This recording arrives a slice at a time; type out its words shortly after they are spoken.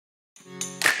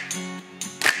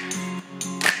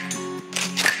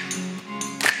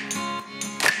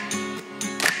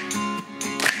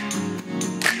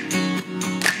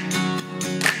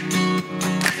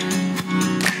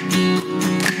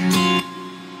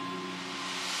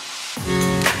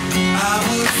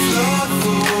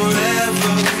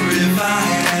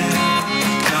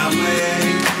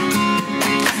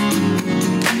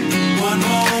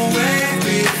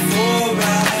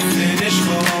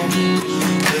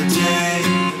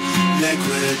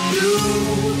liquid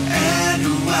blue and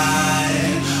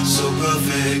white, so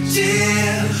perfect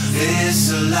in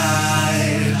this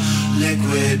light.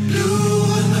 Liquid blue,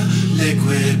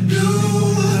 liquid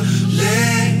blue,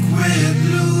 liquid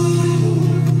blue.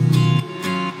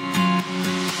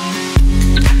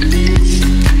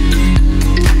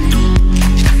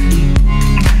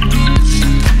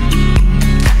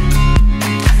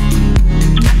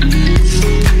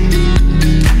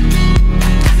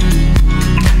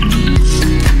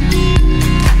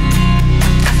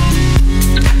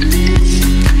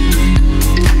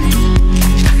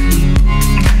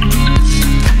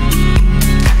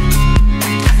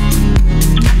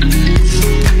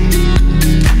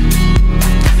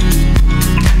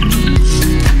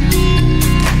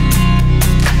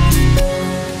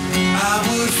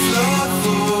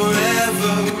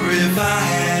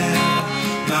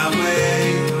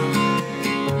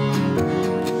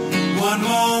 One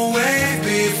more wave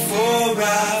before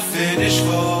I finish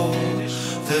for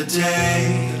the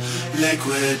day.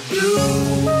 Liquid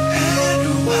blue and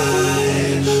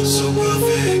white, so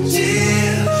perfect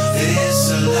in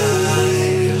this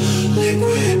light.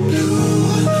 Liquid blue,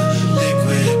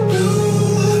 liquid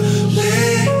blue,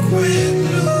 liquid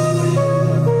blue.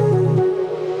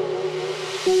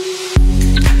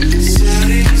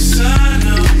 Setting sun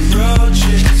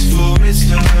approaches for its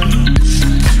turn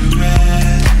to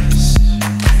rest.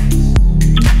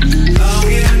 Long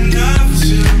enough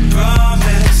to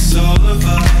promise all of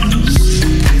us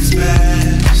its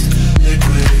best.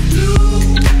 Liquid blue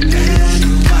and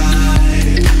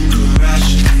white,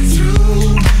 crashing through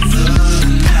the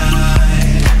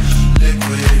night.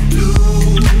 Liquid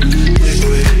blue,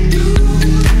 liquid blue,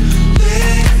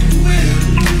 liquid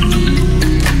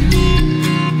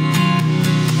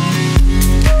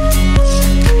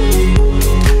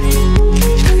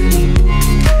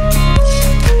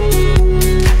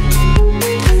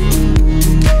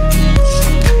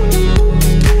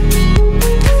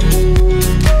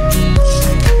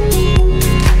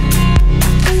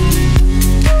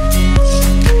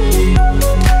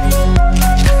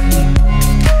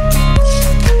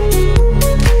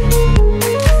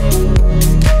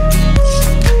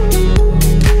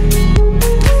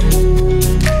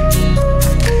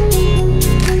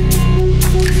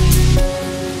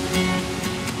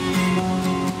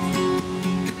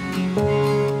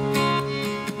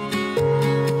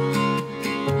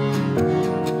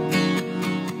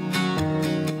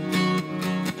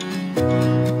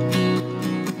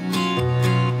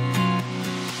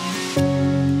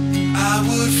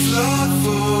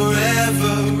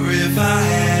forever if I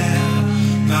had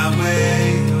my way.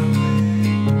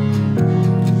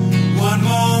 One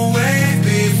more wave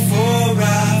before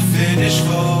I finish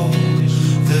for